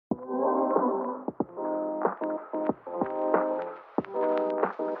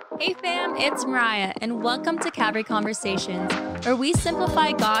Hey fam, it's Mariah, and welcome to Calvary Conversations, where we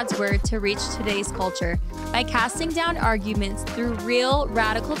simplify God's word to reach today's culture by casting down arguments through real,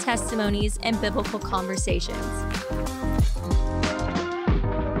 radical testimonies and biblical conversations.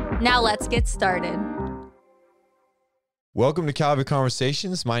 Now let's get started. Welcome to Calvary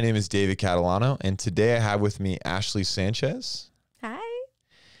Conversations. My name is David Catalano, and today I have with me Ashlie Sanchez. Hi.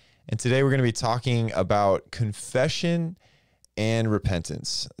 And today we're going to be talking about confession and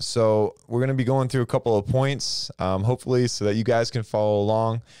repentance. So we're going to be going through a couple of points, hopefully so that you guys can follow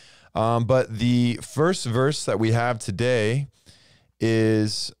along. But the first verse that we have today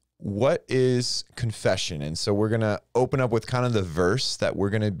is, what is confession? And so we're going to open up with kind of the verse that we're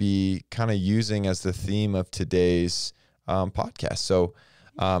going to be kind of using as the theme of today's podcast. So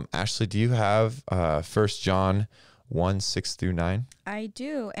Ashlie, do you have 1 John 1:6-9? I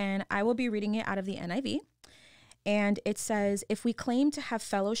do, and I will be reading it out of the NIV. And it says, if we claim to have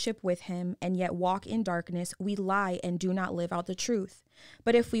fellowship with him and yet walk in darkness, we lie and do not live out the truth.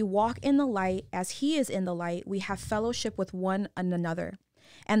 But if we walk in the light as he is in the light, we have fellowship with one another.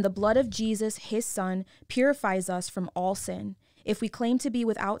 And the blood of Jesus, his son, purifies us from all sin. If we claim to be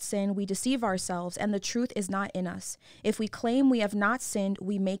without sin, we deceive ourselves, and the truth is not in us. If we claim we have not sinned,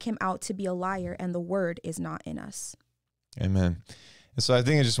 we make him out to be a liar, and the word is not in us. Amen. And so I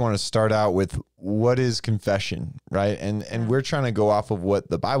think I just want to start out with, what is confession, right? And we're trying to go off of what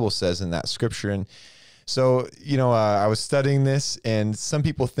the Bible says in that scripture. And so, I was studying this, and some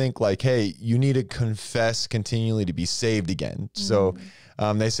people think like, hey, you need to confess continually to be saved again. So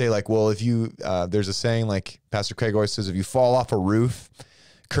they say like, well, if you, there's a saying like Pastor Craig always says, if you fall off a roof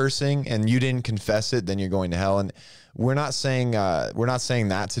cursing and you didn't confess it, then you're going to hell. And we're not saying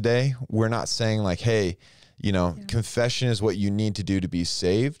that today. We're not saying like, hey, confession is what you need to do to be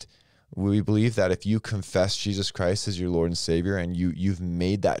saved. We believe that if you confess Jesus Christ as your Lord and Savior, and you've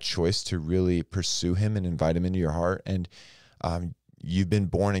made that choice to really pursue him and invite him into your heart, and you've been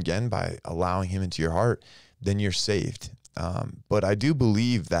born again by allowing him into your heart, then you're saved. But I do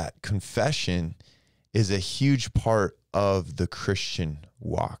believe that confession is a huge part of the Christian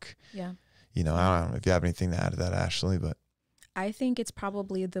walk. Yeah. I don't know if you have anything to add to that, Ashlie, but I think it's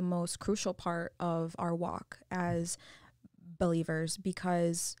probably the most crucial part of our walk as believers,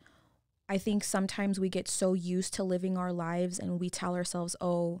 because I think sometimes we get so used to living our lives and we tell ourselves,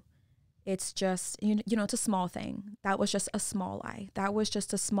 oh, it's just, it's a small thing. That was just a small lie. That was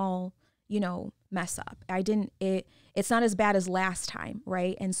just a small, mess up. It's not as bad as last time,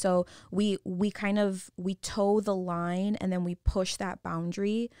 right? And so we toe the line, and then we push that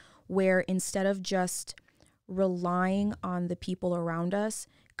boundary where instead of just relying on the people around us,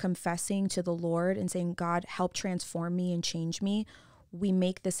 confessing to the Lord and saying, God, help transform me and change me, we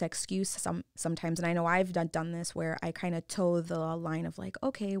make this excuse sometimes. And I know I've done this, where I kind of toe the line of like,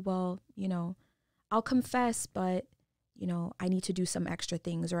 okay, well, I'll confess, but, I need to do some extra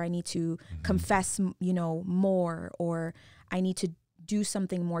things, or I need to confess, more, or I need to do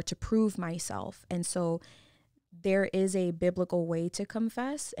something more to prove myself. And so there is a biblical way to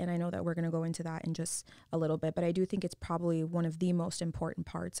confess, and I know that we're going to go into that in just a little bit, but I do think it's probably one of the most important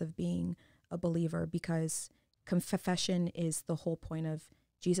parts of being a believer, because confession is the whole point of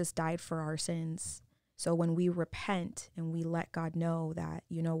Jesus died for our sins. So when we repent and we let God know that,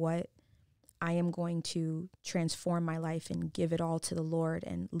 you know what, I am going to transform my life and give it all to the Lord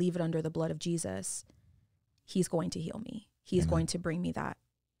and leave it under the blood of Jesus, he's going to heal me. He's going to bring me that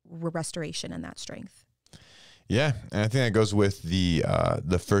restoration and that strength. Yeah, and I think that goes with the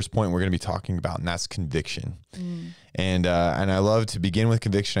first point we're going to be talking about, and that's conviction. And I love to begin with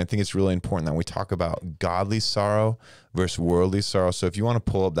conviction. I think it's really important that we talk about godly sorrow versus worldly sorrow. So if you want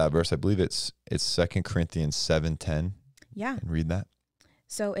to pull up that verse, I believe it's 2 Corinthians 7:10. Yeah. And read that.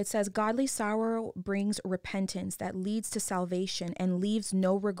 So it says, godly sorrow brings repentance that leads to salvation and leaves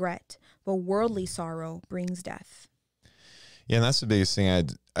no regret, but worldly sorrow brings death. Yeah, and that's the biggest thing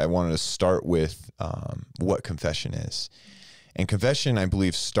I wanted to start with, what confession is. And confession, I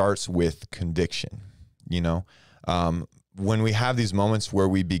believe, starts with conviction. When we have these moments where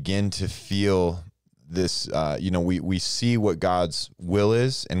we begin to feel this, we see what God's will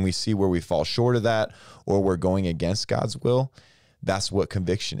is, and we see where we fall short of that, or we're going against God's will, that's what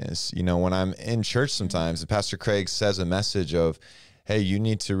conviction is. When I'm in church sometimes, Pastor Craig says a message of, hey, you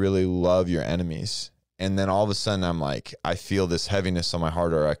need to really love your enemies. And then all of a sudden I'm like, I feel this heaviness on my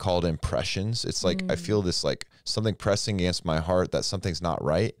heart, or I call it impressions. It's like, I feel this like something pressing against my heart, that something's not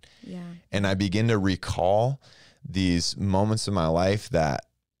right. Yeah. And I begin to recall these moments in my life that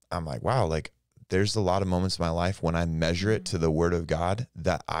I'm like, wow, like there's a lot of moments in my life when I measure it to the word of God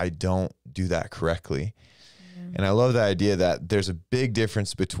that I don't do that correctly. And I love the idea that there's a big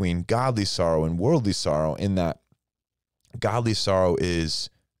difference between godly sorrow and worldly sorrow, in that godly sorrow is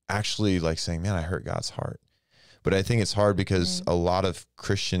actually like saying, man, I hurt God's heart. But I think it's hard because a lot of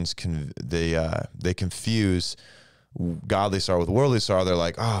Christians they confuse godly sorrow with worldly sorrow. They're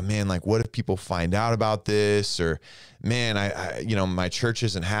like, oh man, like what if people find out about this? Or man, I my church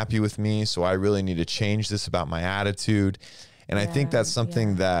isn't happy with me, so I really need to change this about my attitude. And I think that's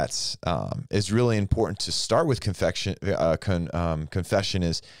something that is really important to start with confession. Confession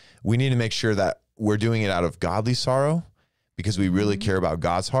is, we need to make sure that we're doing it out of godly sorrow because we really care about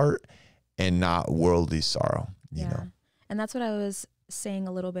God's heart, and not worldly sorrow. You know? And that's what I was saying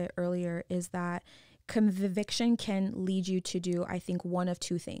a little bit earlier, is that conviction can lead you to do, I think, one of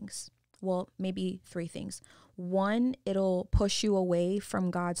two things. Well, maybe three things. One, it'll push you away from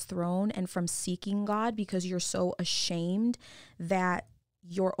God's throne and from seeking God, because you're so ashamed that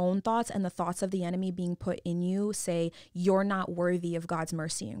your own thoughts and the thoughts of the enemy being put in you say you're not worthy of God's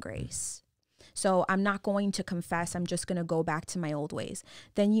mercy and grace. So I'm not going to confess. I'm just going to go back to my old ways.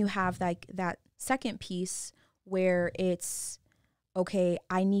 Then you have like that second piece where it's, okay,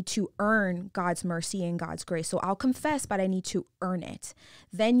 I need to earn God's mercy and God's grace. So I'll confess, but I need to earn it.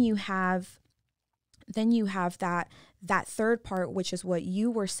 Then you have that third part, which is what you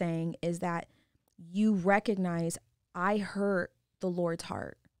were saying, is that you recognize, I hurt the Lord's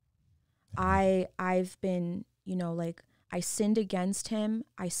heart. I've been, I sinned against him.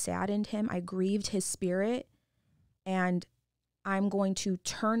 I saddened him. I grieved his spirit, and I'm going to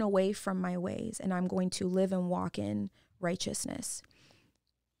turn away from my ways, and I'm going to live and walk in righteousness.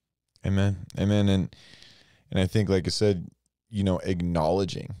 Amen. Amen. And I think, like I said,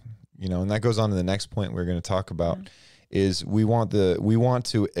 acknowledging, and that goes on to the next point we're going to talk about, is we want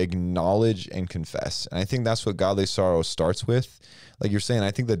to acknowledge and confess. And I think that's what godly sorrow starts with. Like you're saying,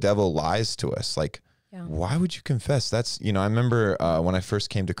 I think the devil lies to us. Like, why would you confess? That's, I remember when I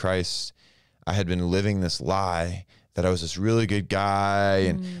first came to Christ, I had been living this lie that I was this really good guy,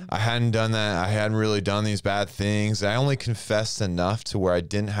 and I hadn't done that. I hadn't really done these bad things. I only confessed enough to where I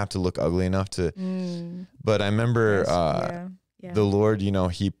didn't have to look ugly enough to, but I remember, the Lord,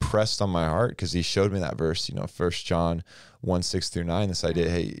 he pressed on my heart, because he showed me that verse, 1 John 1:6-9, this idea,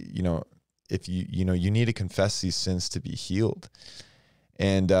 hey, if you need to confess these sins to be healed.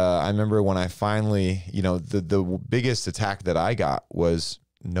 And I remember when I finally, the biggest attack that I got was,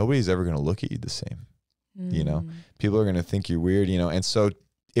 nobody's ever going to look at you the same. People are going to think you're weird, and so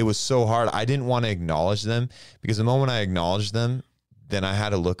it was so hard. I didn't want to acknowledge them, because the moment I acknowledged them, then I had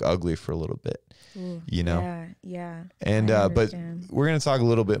to look ugly for a little bit. Yeah. And but we're going to talk a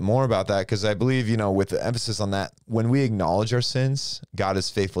little bit more about that, because I believe, with the emphasis on that, when we acknowledge our sins, God is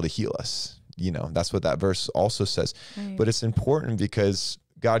faithful to heal us. That's what that verse also says. Right. But it's important because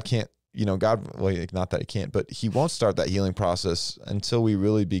God can't, not that he can't, but he won't start that healing process until we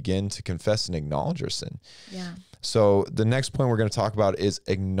really begin to confess and acknowledge our sin. Yeah. So the next point we're going to talk about is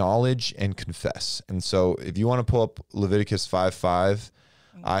acknowledge and confess. And so if you want to pull up Leviticus 5:5,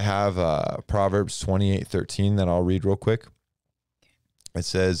 I have Proverbs 28:13 that I'll read real quick. It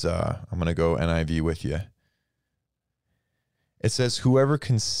says, I'm going to go NIV with you. It says, whoever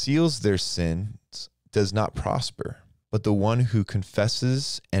conceals their sins does not prosper, but the one who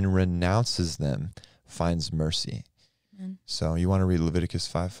confesses and renounces them finds mercy. Amen. So you want to read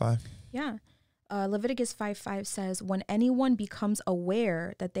Leviticus 5:5? Yeah. Leviticus 5:5 says, when anyone becomes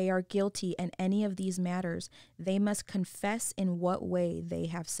aware that they are guilty in any of these matters, they must confess in what way they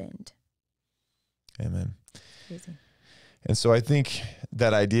have sinned. Amen. Crazy. And so I think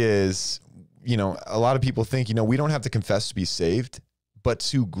that idea is, a lot of people think, we don't have to confess to be saved, but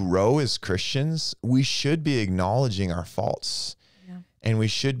to grow as Christians, we should be acknowledging our faults, and we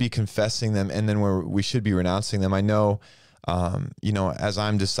should be confessing them, and then we should be renouncing them. I know, as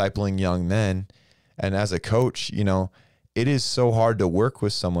I'm discipling young men and as a coach, it is so hard to work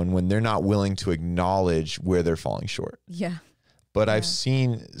with someone when they're not willing to acknowledge where they're falling short. Yeah. But I've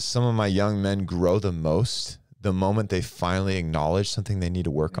seen some of my young men grow the most the moment they finally acknowledge something they need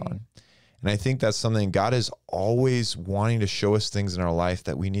to work on. And I think that's something God is always wanting to show us, things in our life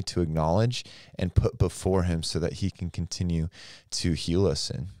that we need to acknowledge and put before him so that he can continue to heal us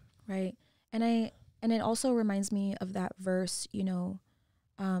in. Right. And it also reminds me of that verse,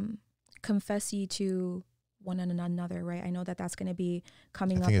 confess ye to one another, right? I know that that's going to be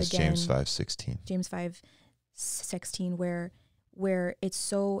coming up again. I think it's James 5:16. James 5:16, where it's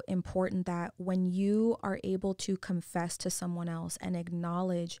so important that when you are able to confess to someone else and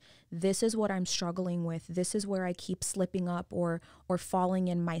acknowledge, this is what I'm struggling with, this is where I keep slipping up or falling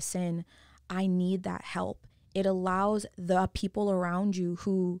in my sin, I need that help. It allows the people around you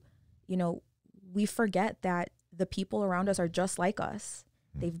who, we forget that the people around us are just like us.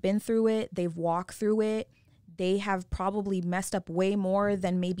 They've been through it. They've walked through it. They have probably messed up way more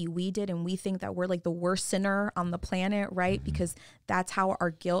than maybe we did. And we think that we're like the worst sinner on the planet, right? Because that's how our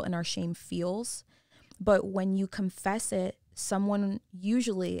guilt and our shame feels. But when you confess it, someone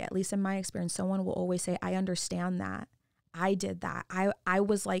usually, at least in my experience, someone will always say, I understand that. I did that. I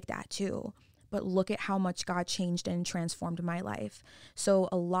was like that too. But look at how much God changed and transformed my life. So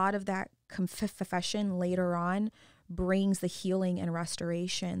a lot of that confession later on brings the healing and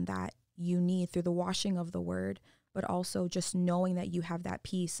restoration that you need through the washing of the word, but also just knowing that you have that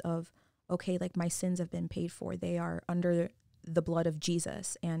peace of, okay, like my sins have been paid for. They are under the blood of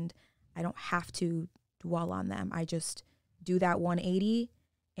Jesus and I don't have to dwell on them. I just do that 180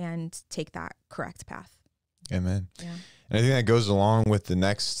 and take that correct path. Amen. Yeah. And I think that goes along with the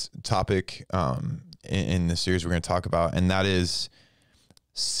next topic in the series we're going to talk about, and that is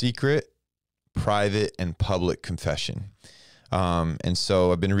secret, private, and public confession. And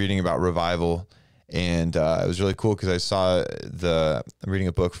so I've been reading about revival, and it was really cool because I saw I'm reading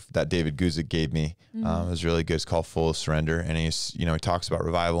a book that David Guzik gave me. It was really good. It's called Full of Surrender. And he talks about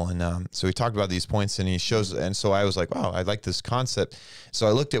revival. And so he talked about these points and he shows, and so I was like, wow, I like this concept. So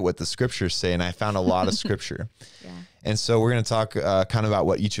I looked at what the scriptures say and I found a lot of scripture. Yeah. And so we're going to talk kind of about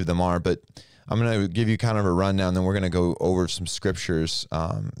what each of them are, but I'm going to give you kind of a rundown. Then we're going to go over some scriptures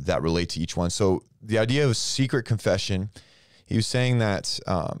that relate to each one. So the idea of secret confession, he was saying that,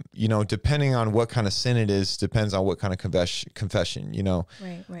 depending on what kind of sin it is, depends on what kind of confession,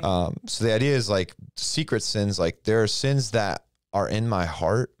 Right. So the idea is like secret sins, like there are sins that are in my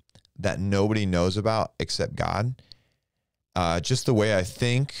heart that nobody knows about except God. Just the way I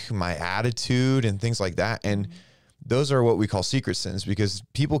think, my attitude and things like that. And those are what we call secret sins because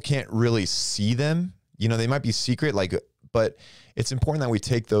people can't really see them. They might be secret, but it's important that we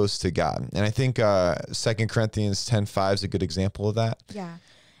take those to God. And I think 2 Corinthians 10:5 is a good example of that. Yeah.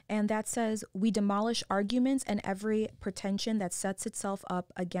 And that says, we demolish arguments and every pretension that sets itself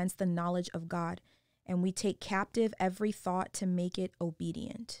up against the knowledge of God. And we take captive every thought to make it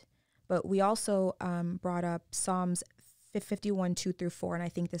obedient. But we also brought up Psalms 51:2-4. And I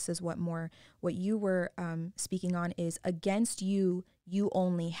think this is what you were speaking on is, against you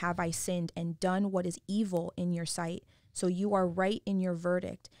only have I sinned and done what is evil in your sight. So you are right in your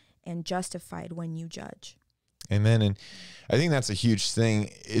verdict and justified when you judge. Amen. And I think that's a huge thing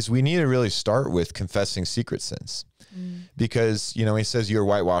is we need to really start with confessing secret sins because, he says you're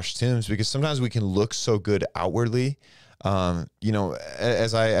whitewashed tombs because sometimes we can look so good outwardly. As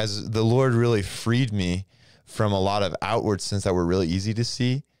the Lord really freed me from a lot of outward sins that were really easy to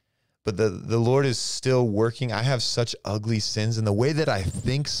see. But the Lord is still working. I have such ugly sins. And the way that I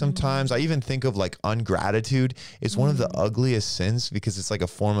think sometimes, I even think of like ungratitude. It's one of the ugliest sins because it's like a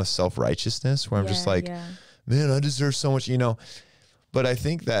form of self-righteousness where I'm just like, man, I deserve so much, But I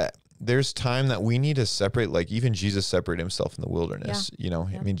think that there's time that we need to separate, like even Jesus separated himself in the wilderness.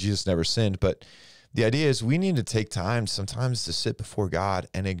 I mean, Jesus never sinned. But the idea is we need to take time sometimes to sit before God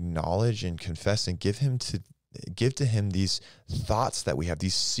and acknowledge and confess and give to him these thoughts that we have,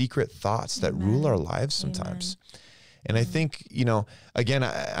 these secret thoughts that rule our lives sometimes. And I think, again,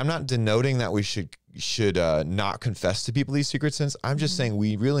 I'm not denoting that we should not confess to people these secret sins. I'm just saying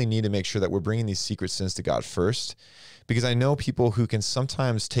we really need to make sure that we're bringing these secret sins to God first, because I know people who can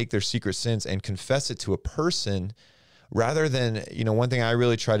sometimes take their secret sins and confess it to a person rather than, one thing I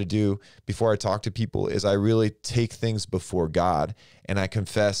really try to do before I talk to people is I really take things before God and I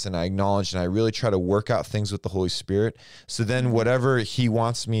confess and I acknowledge and I really try to work out things with the Holy Spirit. So then whatever he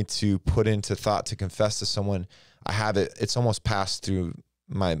wants me to put into thought to confess to someone, I have it's almost passed through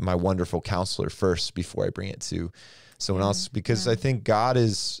my wonderful counselor first before I bring it to someone else, because I think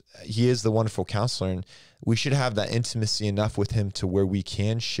he is the wonderful counselor, and we should have that intimacy enough with him to where we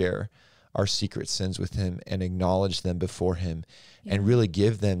can share our secret sins with him and acknowledge them before him and really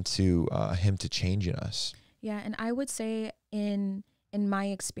give them to him to change in us. Yeah. And I would say in my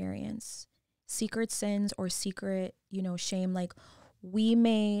experience, secret sins or secret, shame, like we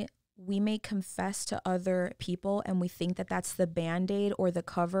may confess to other people and we think that that's the Band-Aid or the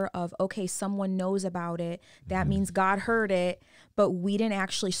cover of, okay, someone knows about it. That means God heard it, but we didn't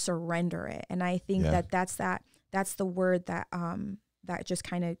actually surrender it. And I think that's the word that just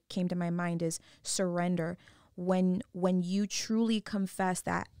kind of came to my mind is surrender. When you truly confess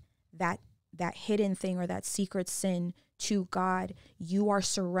that hidden thing or that secret sin to God, you are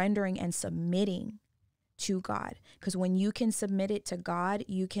surrendering and submitting to God. Because when you can submit it to God,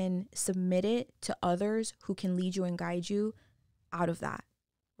 you can submit it to others who can lead you and guide you out of that,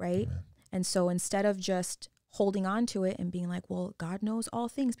 right? Amen. And so instead of just holding on to it and being like, well, God knows all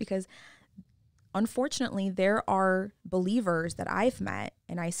things, because unfortunately, there are believers that I've met,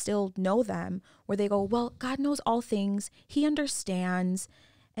 and I still know them, where they go, well, God knows all things. He understands.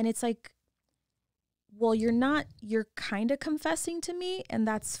 And it's like, well, you're kind of confessing to me, and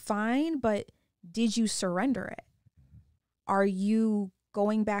that's fine, but did you surrender it? Are you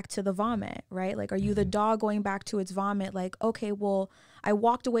going back to the vomit, right? Like, are you the dog going back to its vomit? Like, okay, well, I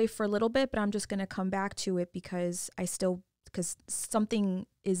walked away for a little bit, but I'm just going to come back to it because something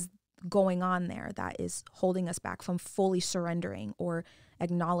is going on there that is holding us back from fully surrendering or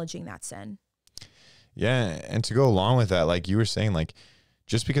acknowledging that sin. Yeah. And to go along with that, like you were saying, like,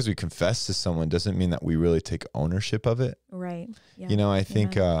 just because we confess to someone doesn't mean that we really take ownership of it. Right. Yeah. You know, I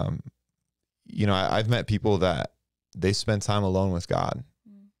think, I've met people that they spend time alone with God,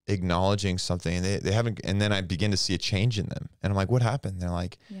 acknowledging something, and they haven't, and then I begin to see a change in them. And I'm like, what happened? They're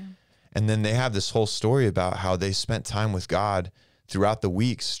like, and then they have this whole story about how they spent time with God throughout the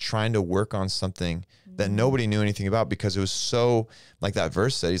weeks trying to work on something that nobody knew anything about, because it was so, like that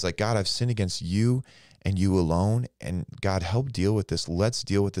verse said, he's like, God, I've sinned against you and you alone, and God, help deal with this. Let's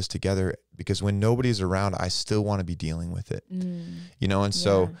deal with this together, because when nobody's around, I still want to be dealing with it, you know? And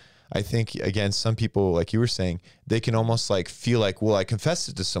so I think, again, some people, like you were saying, they can almost like feel like, well, I confessed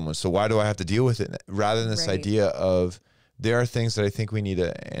it to someone, so why do I have to deal with it? Rather than this idea of, there are things that I think we need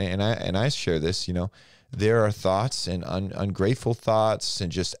to, and I share this, you know, there are thoughts and ungrateful thoughts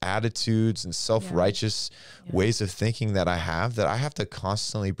and just attitudes and self-righteous ways of thinking that I have to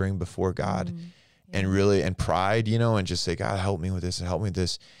constantly bring before God, and really, and pride, you know, and just say, God, help me with this and help me with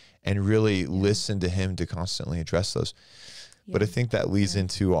this, and really listen to him to constantly address those. But I think that leads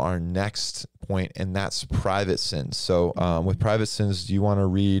into our next point, and that's private sins. So with private sins, do you want to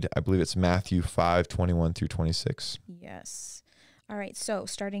read, I believe it's Matthew 5:21-26. Yes. All right. So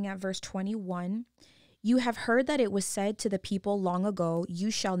starting at verse 21, you have heard that it was said to the people long ago,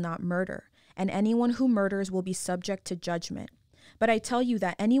 you shall not murder, and anyone who murders will be subject to judgment. But I tell you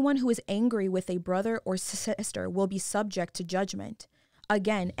that anyone who is angry with a brother or sister will be subject to judgment.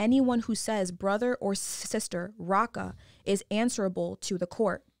 Again, anyone who says brother or sister, Raka, is answerable to the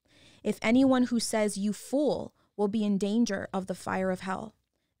court. If anyone who says you fool will be in danger of the fire of hell.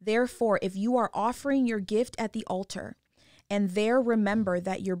 Therefore, if you are offering your gift at the altar, and there remember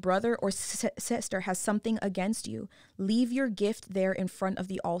that your brother or sister has something against you, leave your gift there in front of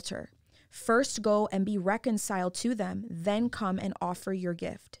the altar. First go and be reconciled to them, then come and offer your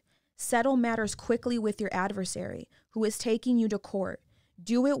gift. Settle matters quickly with your adversary, who is taking you to court.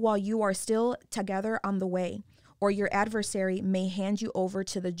 Do it while you are still together on the way, or your adversary may hand you over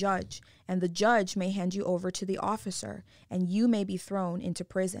to the judge, and the judge may hand you over to the officer, and you may be thrown into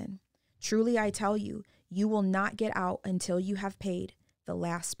prison. Truly, I tell you, you will not get out until you have paid the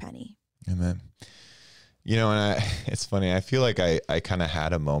last penny. Amen. You know, and it's funny, I feel like I kind of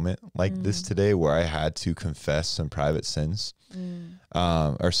had a moment like this today where I had to confess some private sins,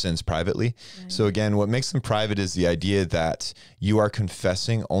 or sins privately. Right. So again, what makes them private is the idea that you are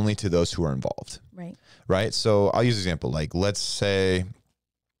confessing only to those who are involved. Right. Right. So I'll use an example. Like, let's say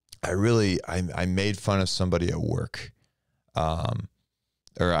I made fun of somebody at work. Or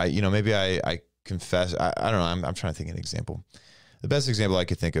maybe I confess, I don't know. I'm trying to think of an example. The best example I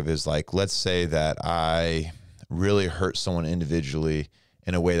could think of is, like, let's say that I really hurt someone individually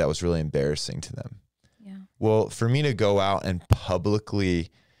in a way that was really embarrassing to them. Yeah. Well, for me to go out and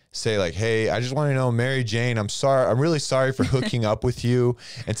publicly say, like, hey, I just want to know, Mary Jane, I'm sorry. I'm really sorry for hooking up with you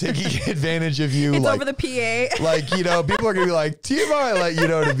and taking advantage of you. It's like, over the PA. Like, you know, people are going to be like, TMI, like, you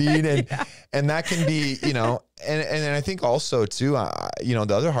know what I mean? And, and that can be, you know, and I think also too,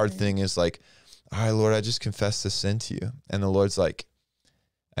 the other hard thing is, like, all right, Lord, I just confessed this sin to you. And the Lord's like,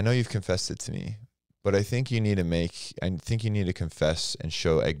 I know you've confessed it to me, but I think you need to confess and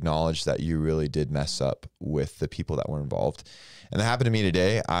acknowledge that you really did mess up with the people that were involved. And that happened to me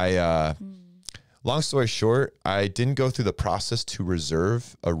today. Long story short, I didn't go through the process to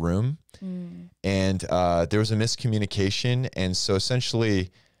reserve a room, and there was a miscommunication. And so essentially,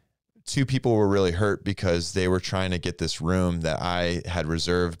 two people were really hurt because they were trying to get this room that I had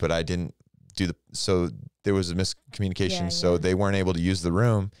reserved, but I didn't so there was a miscommunication. So they weren't able to use the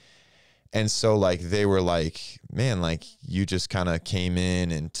room. And so, like, they were like, man, like, you just kind of came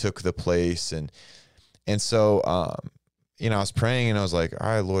in and took the place. And so, I was praying and I was like, all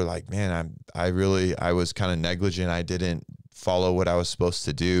right, Lord, like, man, I was kind of negligent. I didn't follow what I was supposed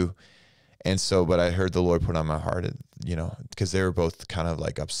to do. And so, but I heard the Lord put on my heart, because they were both kind of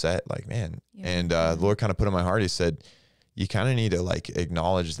like upset, like, man. Yeah. And the Lord kind of put on my heart, he said, you kind of need to, like,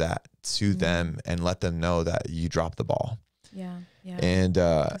 acknowledge that to them and let them know that you dropped the ball. Yeah. Yeah. And,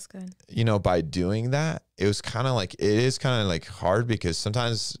 That's good. you know, by doing that, it is kind of like hard because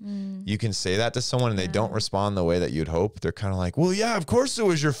sometimes you can say that to someone and they don't respond the way that you'd hope. They're kind of like, well, yeah, of course it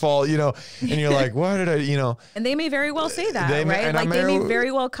was your fault, you know, and you're like, why did I, you know, and they may very well say that, right? Like they may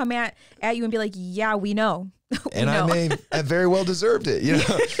very well come at you and be like, yeah, we know. And I may have very well deserved it, you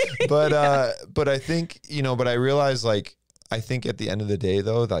know, but I think, you know, but I realize like, I think at the end of the day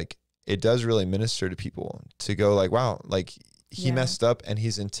though, like it does really minister to people to go like, wow, like he messed up and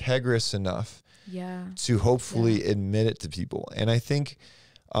he's integrous enough to hopefully admit it to people. And I think,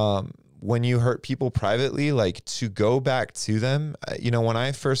 when you hurt people privately, like to go back to them, you know, when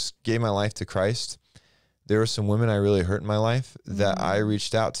I first gave my life to Christ, there were some women I really hurt in my life that I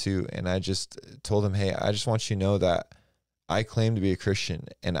reached out to, and I just told them, hey, I just want you to know that I claim to be a Christian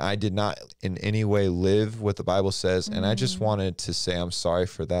and I did not in any way live what the Bible says. And I just wanted to say, I'm sorry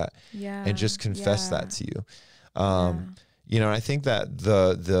for that and just confess that to you. You know, I think that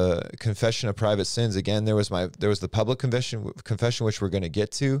the confession of private sins, again, there was the public confession, which we're going to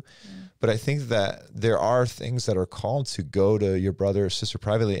get to, but I think that there are things that are called to go to your brother or sister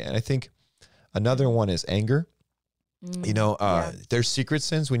privately. And I think another one is anger. You know, there's secret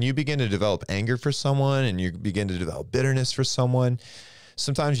sins. When you begin to develop anger for someone and you begin to develop bitterness for someone,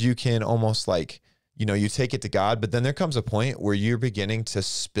 sometimes you can almost like, you know, you take it to God, but then there comes a point where you're beginning to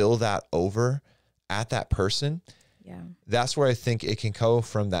spill that over at that person. Yeah. That's where I think it can go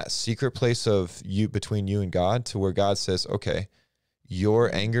from that secret place of you between you and God to where God says, okay,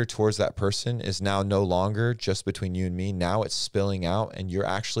 your anger towards that person is now no longer just between you and me. Now it's spilling out and you're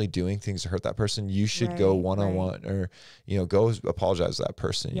actually doing things to hurt that person. You should go one-on-one or, you know, go apologize to that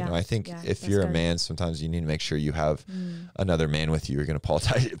person. You know, I think if you're a man, sometimes you need to make sure you have another man with you. You're going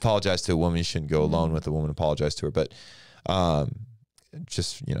to apologize to a woman. You shouldn't go alone with a woman, apologize to her. But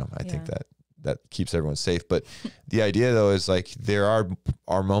just, you know, I think that keeps everyone safe. But the idea though is like, there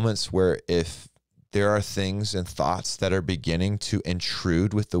are moments where if there are things and thoughts that are beginning to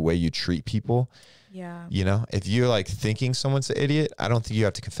intrude with the way you treat people. Yeah. You know, if you're like thinking someone's an idiot, I don't think you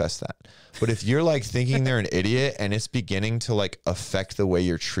have to confess that. But if you're like thinking they're an idiot and it's beginning to like affect the way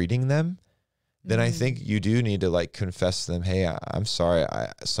you're treating them, then I think you do need to like confess to them, hey, I'm sorry.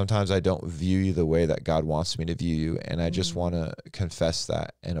 Sometimes I don't view you the way that God wants me to view you. And I just want to confess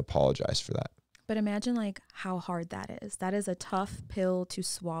that and apologize for that. But imagine like how hard that is. That is a tough pill to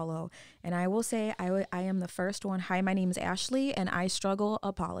swallow. And I will say, I am the first one. Hi, my name is Ashlie and I struggle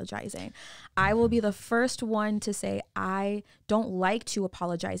apologizing. I will be the first one to say, I don't like to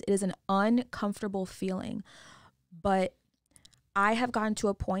apologize. It is an uncomfortable feeling. But I have gotten to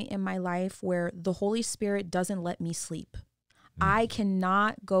a point in my life where the Holy Spirit doesn't let me sleep. I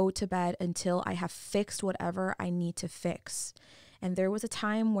cannot go to bed until I have fixed whatever I need to fix. And there was a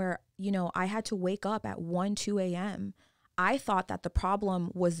time where, you know, I had to wake up at 1, 2 a.m. I thought that the problem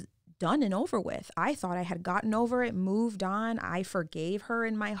was done and over with. I thought I had gotten over it, moved on. I forgave her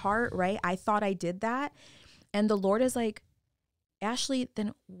in my heart, right? I thought I did that. And the Lord is like, Ashlie,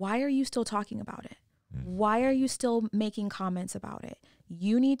 then why are you still talking about it? Why are you still making comments about it?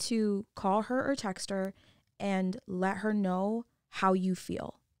 You need to call her or text her and let her know how you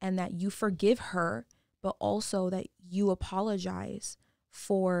feel and that you forgive her, but also that you apologize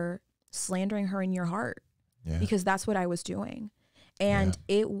for slandering her in your heart, because that's what I was doing. And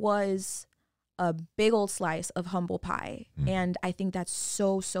it was a big old slice of humble pie. And I think that's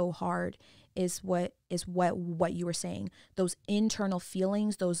so hard is what you were saying. Those internal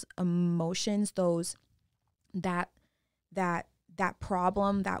feelings, those emotions, those that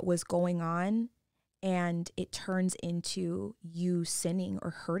problem that was going on, and it turns into you sinning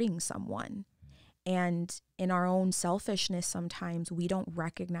or hurting someone. And in our own selfishness, sometimes we don't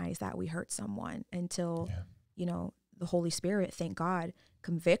recognize that we hurt someone until, you know, the Holy Spirit, thank God,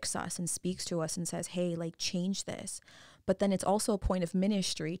 convicts us and speaks to us and says, hey, like, change this. But then it's also a point of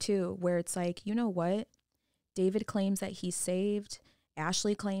ministry too, where it's like, you know what? David claims that he's saved.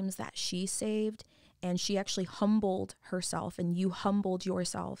 Ashlie claims that she's saved. And she actually humbled herself, and you humbled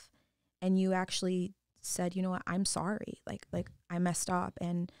yourself. And you actually said, you know what? I'm sorry. Like I messed up.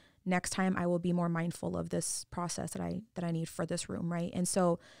 And next time I will be more mindful of this process that I need for this room. Right. And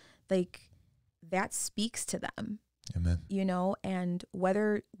so like that speaks to them. Amen. You know, and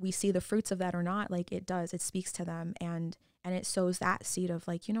whether we see the fruits of that or not, like it speaks to them. And it sows that seed of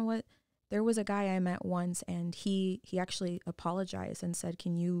like, you know what, there was a guy I met once and he actually apologized and said,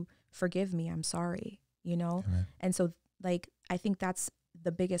 can you forgive me? I'm sorry, you know? Amen. And so like, I think that's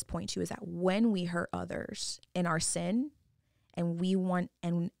the biggest point too, is that when we hurt others in our sin, and we want,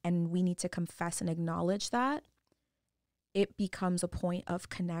 and we need to confess and acknowledge that, it becomes a point of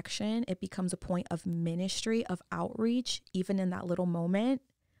connection. It becomes a point of ministry, of outreach, even in that little moment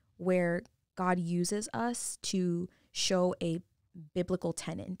where God uses us to show a biblical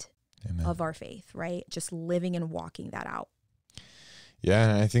tenet Amen. of our faith, right? Just living and walking that out. Yeah.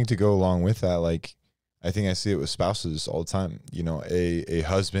 And I think to go along with that, like, I think I see it with spouses all the time. You know, a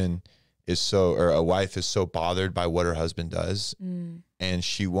husband or a wife is so bothered by what her husband does, and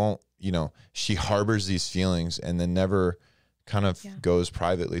she won't, you know, she harbors these feelings and then never kind of goes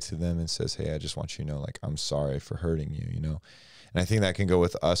privately to them and says, hey, I just want you to know, like, I'm sorry for hurting you, you know? And I think that can go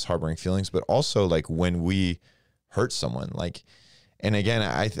with us harboring feelings, but also like when we hurt someone, like, and again,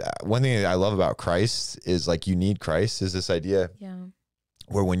 one thing that I love about Christ is, like, you need Christ, is this idea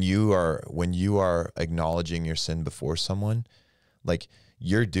where when you are acknowledging your sin before someone, like,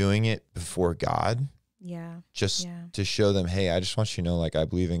 you're doing it before God. Just to show them, hey, I just want you to know, like, I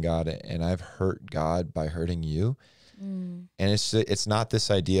believe in God and I've hurt God by hurting you. And it's not this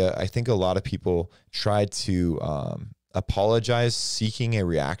idea. I think a lot of people try to apologize seeking a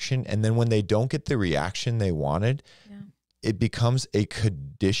reaction. And then when they don't get the reaction they wanted, it becomes a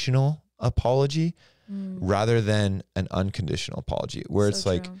conditional apology rather than an unconditional apology, where it's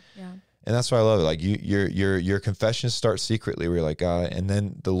like, and that's why I love it. Like, your confessions start secretly, where you're like, God, and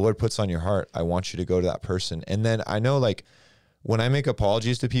then the Lord puts on your heart, I want you to go to that person. And then I know, like, when I make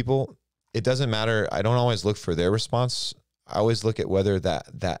apologies to people, it doesn't matter. I don't always look for their response. I always look at whether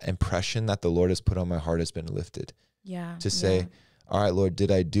that impression that the Lord has put on my heart has been lifted. To say, all right, Lord,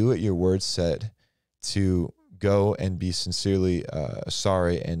 did I do what your word said to go and be sincerely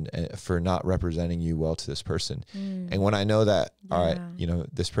sorry and for not representing you well to this person? And when I know that, all right, you know,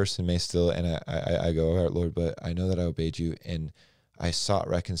 this person may still, and I go, all right, Lord, but I know that I obeyed you and I sought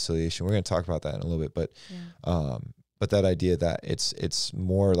reconciliation. We're going to talk about that in a little bit, but that idea that it's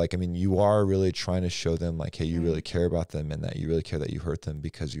more like, I mean, you are really trying to show them, like, hey, you really care about them and that you really care that you hurt them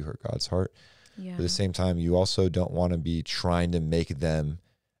because you hurt God's heart. But at the same time, you also don't want to be trying to make them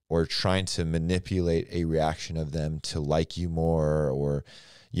or trying to manipulate a reaction of them to like you more, or,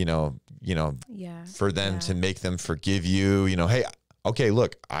 for them to make them forgive you, hey, okay,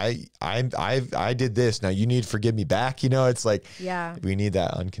 look, I did this. Now you need to forgive me back. It's like, we need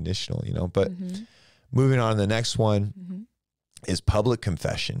that unconditional, but moving on to the next one is public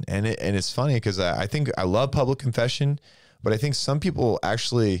confession. And it's funny because I think I love public confession, but I think some people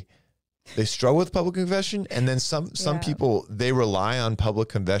actually, they struggle with public confession, and then some people, they rely on public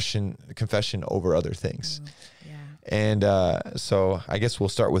confession over other things. And so I guess we'll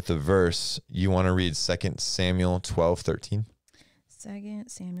start with the verse. You want to read 2 Samuel 12:13? 2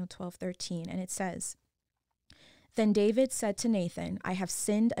 Samuel 12:13, and it says, "Then David said to Nathan, I have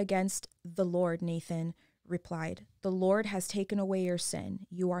sinned against the Lord." Nathan replied, "The Lord has taken away your sin.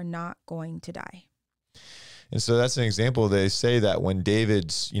 You are not going to die." And so that's an example. They say that when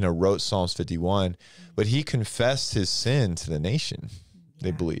David, wrote Psalms 51, but he confessed his sin to the nation,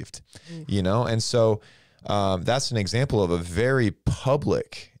 they believed, and so that's an example of a very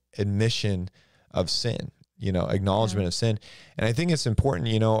public admission of sin, acknowledgement of sin. And I think it's important,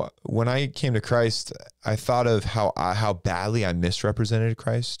 when I came to Christ, I thought of how badly I misrepresented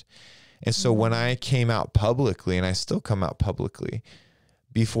Christ. And so when I came out publicly, and I still come out publicly,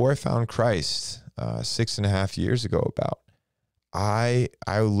 before I found Christ 6.5 years ago, I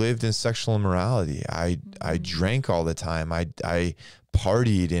lived in sexual immorality. I drank all the time. I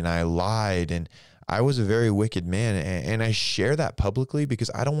partied and I lied, and I was a very wicked man. And I share that publicly because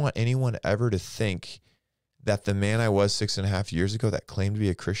I don't want anyone ever to think that the man I was 6.5 years ago that claimed to be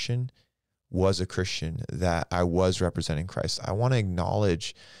a Christian was a Christian, that I was representing Christ. I want to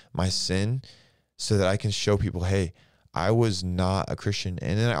acknowledge my sin so that I can show people, hey, I was not a Christian.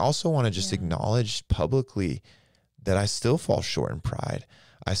 And then I also want to just acknowledge publicly that I still fall short in pride.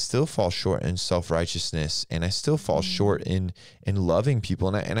 I still fall short in self-righteousness, and I still fall short in loving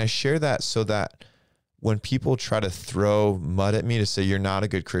people. And I share that so that when people try to throw mud at me to say you're not a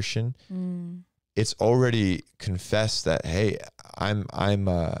good Christian, it's already confessed that, hey, I'm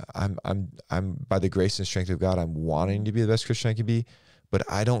by the grace and strength of God, I'm wanting to be the best Christian I can be, but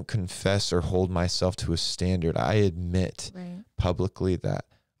I don't confess or hold myself to a standard. I admit publicly that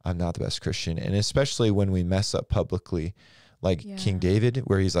I'm not the best Christian. And especially when we mess up publicly, like King David,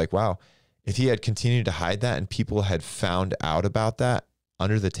 where he's like, wow, if he had continued to hide that and people had found out about that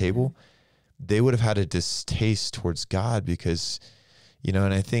under the table, they would have had a distaste towards God because,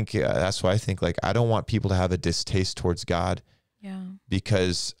 and I think that's why I think, like, I don't want people to have a distaste towards God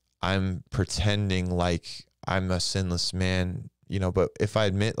because I'm pretending like I'm a sinless man, but if I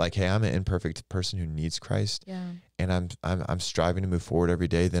admit, like, hey, I'm an imperfect person who needs Christ, and I'm striving to move forward every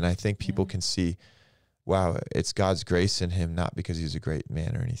day, then I think people can see, wow, it's God's grace in him, not because he's a great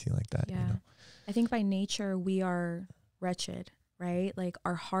man or anything like that. Yeah. You know? I think by nature we are wretched, right? Like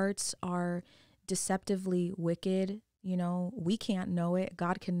our hearts are deceptively wicked. You know, we can't know it.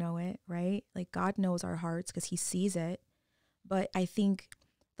 God can know it, right? Like God knows our hearts because he sees it. But I think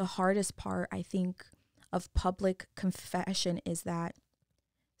the hardest part, of public confession is that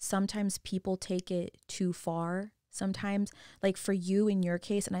sometimes people take it too far. Sometimes, like for you in your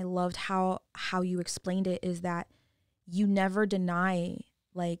case, and I loved how you explained it, is that you never deny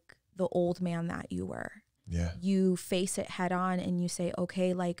like the old man that you were. Yeah. You face it head on and you say,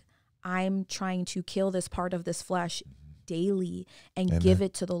 okay, like I'm trying to kill this part of this flesh daily and Amen. give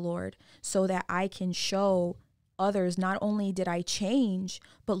it to the Lord so that I can show others, not only did I change,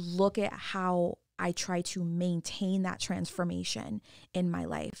 but look at how I try to maintain that transformation in my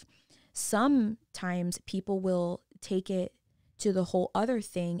life. Sometimes people will take it to the whole other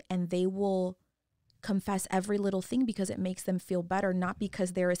thing and they will confess every little thing because it makes them feel better, not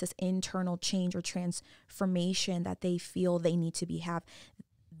because there is this internal change or transformation that they feel they need to have.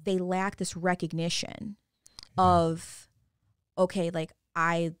 They lack this recognition of, okay, like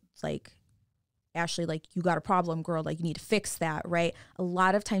Ashlie, like you got a problem, girl, like you need to fix that, right? A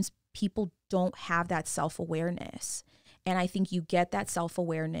lot of times people don't have that self-awareness. And I think you get that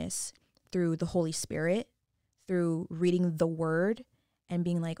self-awareness through the Holy Spirit, through reading the word and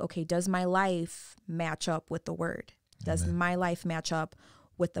being like, okay, does my life match up with the word? Does Amen. my life match up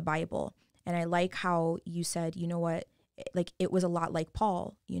with the Bible? And I like how you said, you know what, like it was a lot like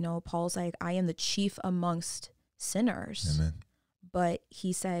Paul. You know, Paul's like, I am the chief amongst sinners. Amen. But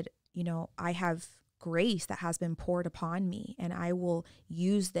he said, you know, I have grace that has been poured upon me, and I will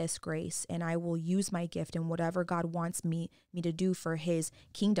use this grace and I will use my gift and whatever God wants me to do for his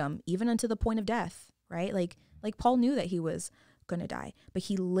kingdom, even unto the point of death, right? Like Paul knew that he was going to die, but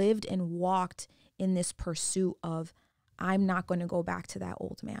he lived and walked in this pursuit of, I'm not going to go back to that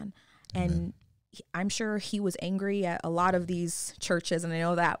old man. Amen. And I'm sure he was angry at a lot of these churches. And I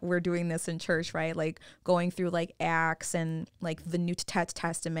know that we're doing this in church, right? Like going through like Acts and like the New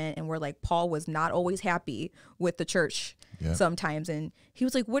Testament. And we're like, Paul was not always happy with the church sometimes. And he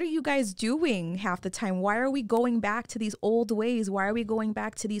was like, what are you guys doing half the time? Why are we going back to these old ways? Why are we going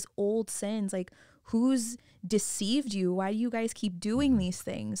back to these old sins? Like who's deceived you? Why do you guys keep doing these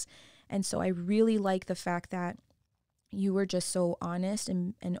things? And so I really like the fact that you were just so honest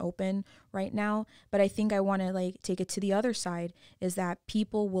and open right now. But I think I want to like take it to the other side, is that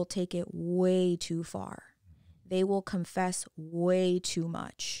people will take it way too far. They will confess way too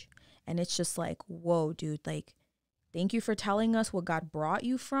much. And it's just like, whoa, dude, like, thank you for telling us what God brought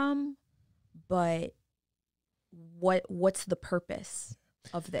you from, but what's the purpose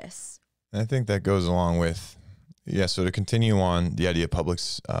of this? And I think that goes along with, so to continue on the idea of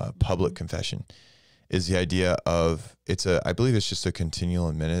public confession, is the idea of I believe it's just a continual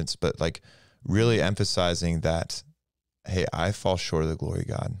in minutes, but like really emphasizing that, hey, I fall short of the glory of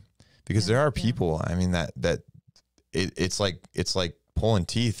God, because there are people, I mean, that it's like pulling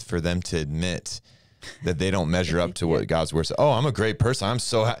teeth for them to admit that they don't measure up to what God's word says. Oh, I'm a great person. I'm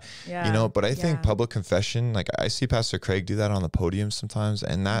so you know, but I think public confession, like I see Pastor Craig do that on the podium sometimes.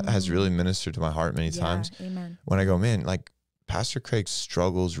 And that has really ministered to my heart many times. Amen. When I go, man, like Pastor Craig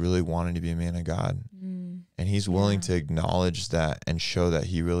struggles really wanting to be a man of God. And he's willing to acknowledge that and show that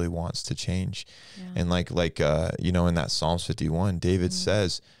he really wants to change. And like you know, in that Psalms 51, David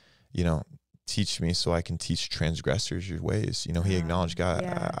says, you know, teach me so I can teach transgressors your ways. You know, he acknowledged, God,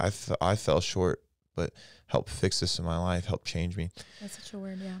 I fell short, but help fix this in my life, help change me. That's such a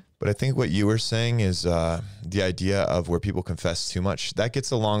word, But I think what you were saying is the idea of where people confess too much. That gets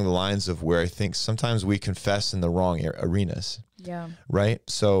along the lines of where I think sometimes we confess in the wrong arenas. Yeah. Right?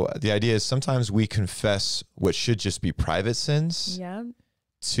 So the idea is sometimes we confess what should just be private sins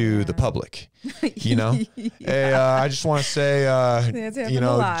to the public. You know? Hey, I just want to say, you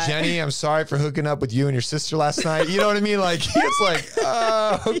know, Jenny, I'm sorry for hooking up with you and your sister last night. You know what I mean? Like, it's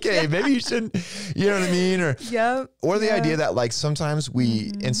like, okay, maybe you shouldn't, you know what I mean? Or the idea that like sometimes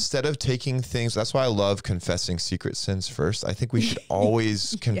we, instead of taking things, that's why I love confessing secret sins first. I think we should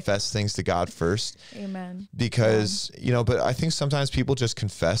always confess things to God first. Amen. Because, you know, but I think sometimes people just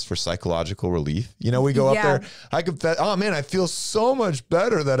confess for psychological relief. You know, we go up there, I confess, oh man, I feel so much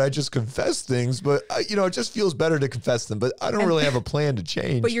better that I just confess things, but you know, it just feels better to confess them, but I don't really have a plan to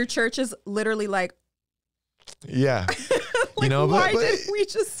change. But your church is literally like, yeah. Like, you know,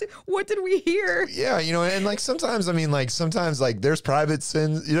 what did we hear? Yeah, you know, and like sometimes, I mean, like sometimes like there's private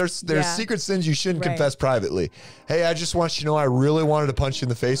sins, there's secret sins you shouldn't confess privately. Hey, I just want you to know I really wanted to punch you in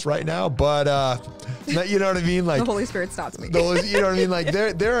the face right now, but you know what I mean? Like the Holy Spirit stops me. You know what I mean? Like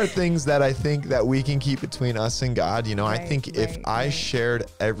there are things that I think that we can keep between us and God. You know, I think if I shared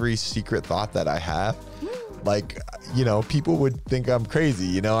every secret thought that I have, like, you know, people would think I'm crazy.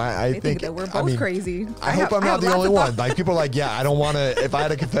 You know, I think that we're both crazy. I hope I'm not the only one. Like, people are like, yeah, I don't want to, if I had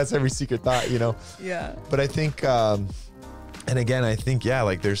to confess every secret thought, you know. Yeah. But I think, and again, I think, yeah,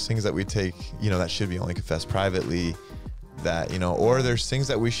 like there's things that we take, you know, that should be only confessed privately, that, you know, or there's things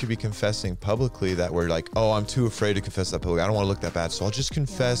that we should be confessing publicly that we're like, oh, I'm too afraid to confess that publicly. I don't want to look that bad. So I'll just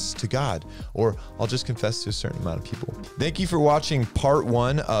confess to God, or I'll just confess to a certain amount of people. Thank you for watching part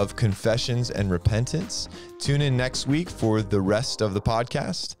 1 of Confessions and Repentance. Tune in next week for the rest of the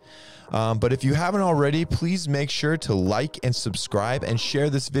podcast. But if you haven't already, please make sure to like and subscribe and share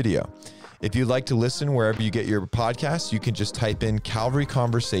this video. If you'd like to listen wherever you get your podcasts, you can just type in Calvary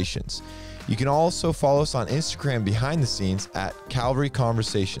Conversations. You can also follow us on Instagram behind the scenes at Calvary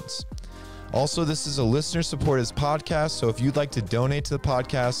Conversations. Also, this is a listener-supported podcast, so if you'd like to donate to the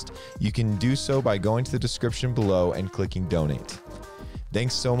podcast, you can do so by going to the description below and clicking donate.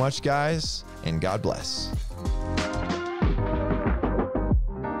 Thanks so much, guys, and God bless.